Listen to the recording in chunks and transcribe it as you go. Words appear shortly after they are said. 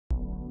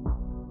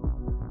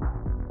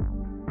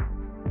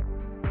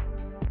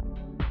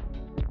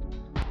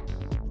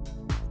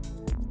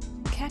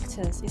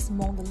Cactus is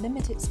among the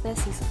limited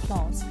species of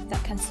plants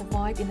that can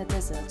survive in the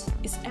desert.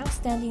 Its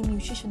outstanding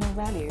nutritional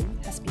value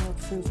has been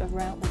approved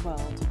around the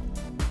world.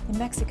 In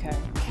Mexico,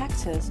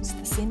 cactus is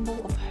the symbol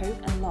of hope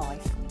and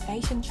life.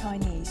 Ancient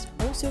Chinese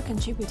also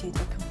contributed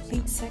a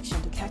complete section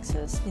to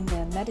cactus in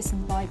their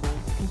medicine Bible,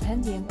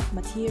 Compendium of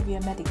Materia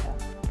Medica.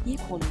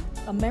 Equally,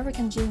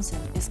 American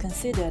ginseng is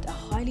considered a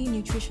highly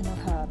nutritional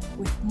herb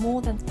with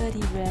more than 30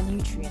 rare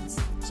nutrients,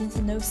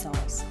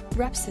 ginsenosides.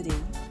 Rhapsody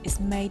is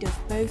made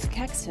of both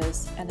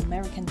cactus and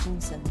American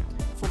ginseng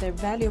for their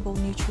valuable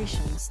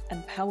nutrition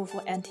and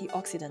powerful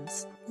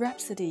antioxidants.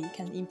 Rhapsody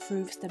can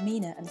improve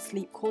stamina and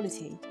sleep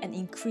quality and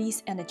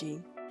increase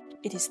energy.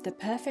 It is the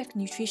perfect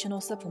nutritional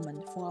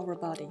supplement for our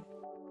body.